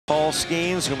Paul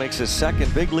Skenes, who makes his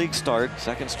second big league start,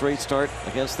 second straight start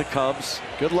against the Cubs.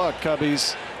 Good luck,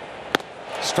 Cubbies.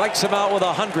 Strikes him out with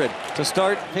 100 to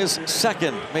start his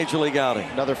second major league outing.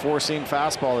 Another four-seam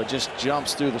fastball that just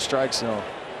jumps through the strike zone.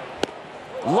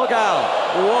 Look out.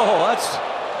 Whoa, that's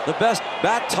the best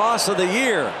bat toss of the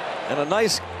year. And a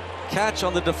nice catch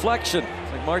on the deflection.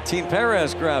 Like Martin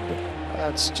Perez grabbed it.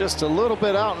 That's just a little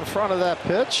bit out in front of that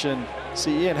pitch, and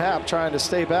see Ian Happ trying to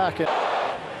stay back.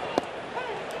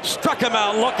 Struck him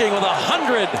out looking with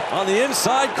 100 on the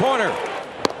inside corner.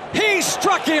 He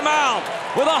struck him out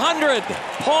with 100.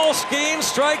 Paul Skenes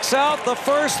strikes out the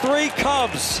first three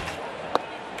Cubs.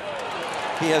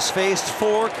 He has faced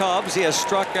four Cubs. He has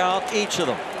struck out each of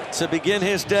them to begin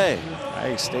his day.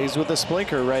 He stays with the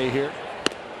splinker right here.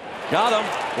 Got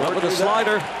him. Went with a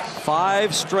slider.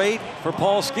 5 straight for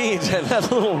Paul Skenes, and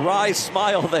that little wry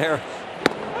smile there.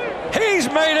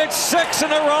 He's made it 6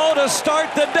 in a row to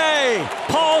start the day.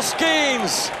 Paul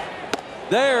Skenes.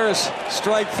 There's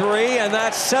strike 3, and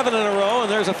that's 7 in a row,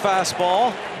 and there's a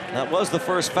fastball. That was the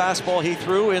first fastball he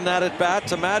threw in that at bat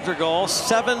to Madrigal.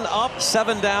 7 up,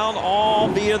 7 down, all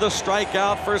via the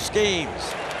strikeout for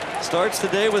Skenes. Starts the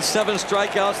day with 7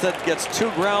 strikeouts. That gets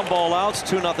 2 ground ball outs,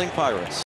 2-0 Pirates.